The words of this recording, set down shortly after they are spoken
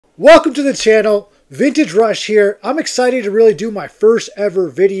Welcome to the channel, Vintage Rush here. I'm excited to really do my first ever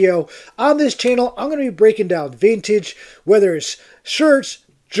video. On this channel, I'm going to be breaking down vintage, whether it's shirts,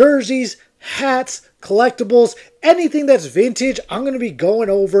 jerseys, hats, collectibles, anything that's vintage, I'm going to be going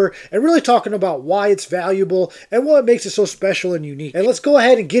over and really talking about why it's valuable and what makes it so special and unique. And let's go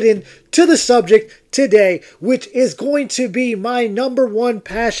ahead and get into the subject today, which is going to be my number one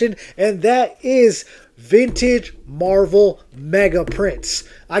passion, and that is vintage Marvel mega prints.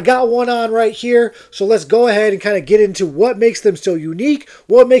 I got one on right here, so let's go ahead and kind of get into what makes them so unique,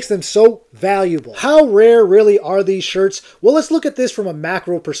 what makes them so valuable. How rare really are these shirts? Well, let's look at this from a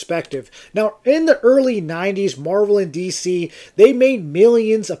macro perspective. Now, in the early 90s, Marvel and DC, they made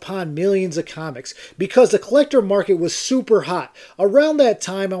millions upon millions of comics because the collector market was super hot. Around that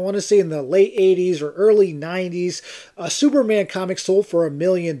time, I want to say in the late 80s or early 90s, a Superman comic sold for $1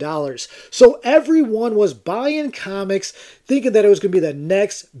 million. So everyone was buying comics thinking that it was going to be the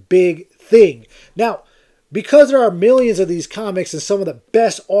next big thing. Now, because there are millions of these comics and some of the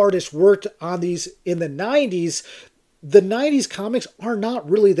best artists worked on these in the 90s comics are not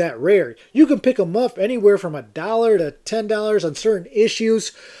really that rare. You can pick them up anywhere from $1 to $10 on certain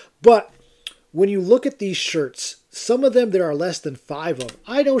issues, but when you look at these shirts, some of them there are less than 5 of them.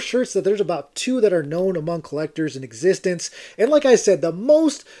 I know shirts that there's about 2 that are known among collectors in existence, and like I said, the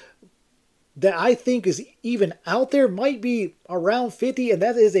most that I think is even out there might be around 50, and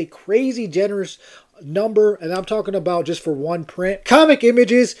that is a crazy generous number, and I'm talking about just for one print. Comic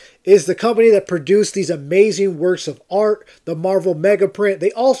Images is the company that produced these amazing works of art, the Marvel Mega Print.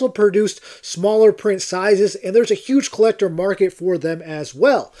 They also produced smaller print sizes, and there's a huge collector market for them as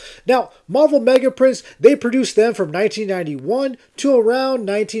well. Now, Marvel Mega Prints, they produced them from 1991 to around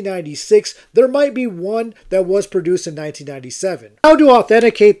 1996. There might be one that was produced in 1997. How to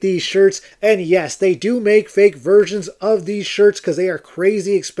authenticate these shirts? And yes, they do make fake versions of these shirts because they are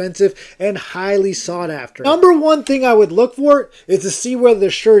crazy expensive and highly sought after. Number one thing I would look for is to see whether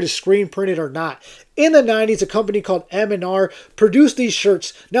the shirt is screen printed or not. In the 90s, a company called M&R produced these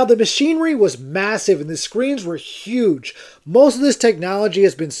shirts. Now, the machinery was massive and the screens were huge. Most of this technology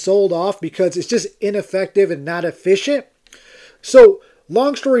has been sold off because it's just ineffective and not efficient. So,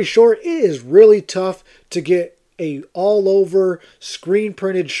 long story short, it is really tough to get a all-over screen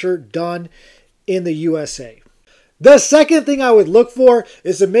printed shirt done in the USA. The second thing I would look for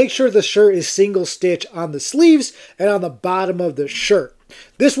is to make sure the shirt is single stitch on the sleeves and on the bottom of the shirt.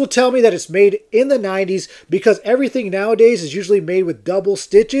 This will tell me that it's made in the 90s because everything nowadays is usually made with double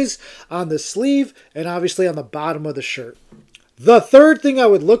stitches on the sleeve and obviously on the bottom of the shirt. The third thing I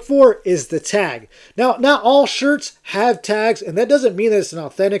would look for is the tag. Now, not all shirts have tags, and that doesn't mean that it's an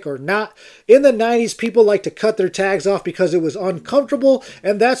authentic or not. In the 90s, people like to cut their tags off because it was uncomfortable,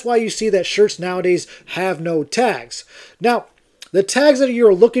 and that's why you see that shirts nowadays have no tags. Now, the tags that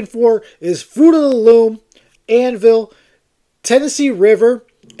you're looking for is Fruit of the Loom, Anvil, Tennessee River,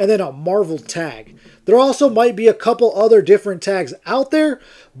 and then a Marvel tag. There also might be a couple other different tags out there,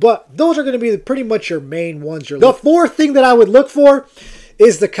 but those are going to be pretty much your main ones. The fourth thing that I would look for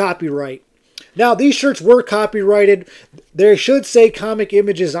is the copyright. Now, these shirts were copyrighted. They should say Comic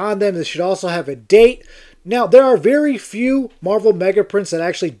Images on them. They should also have a date. Now, there are very few Marvel Mega Prints that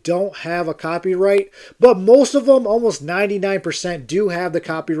actually don't have a copyright, but most of them, almost 99%, do have the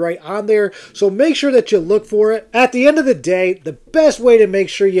copyright on there, so make sure that you look for it. At the end of the day, the best way to make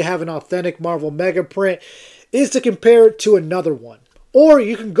sure you have an authentic Marvel Mega Print is to compare it to another one. Or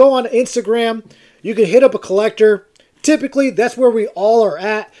you can go on Instagram, you can hit up a collector. Typically, that's where we all are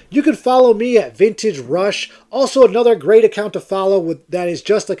at. You can follow me at Vintage Rush. Also, another great account to follow that is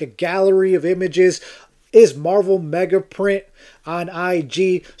just like a gallery of images is Marvel Mega Print on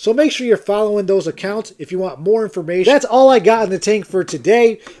IG. So make sure you're following those accounts if you want more information. That's all I got in the tank for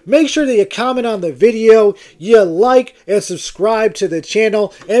today. Make sure that you comment on the video, you like and subscribe to the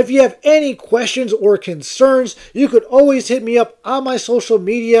channel. And if you have any questions or concerns, you could always hit me up on my social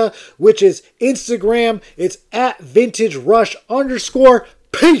media, which is Instagram. It's at @VintageRush_.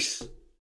 Peace!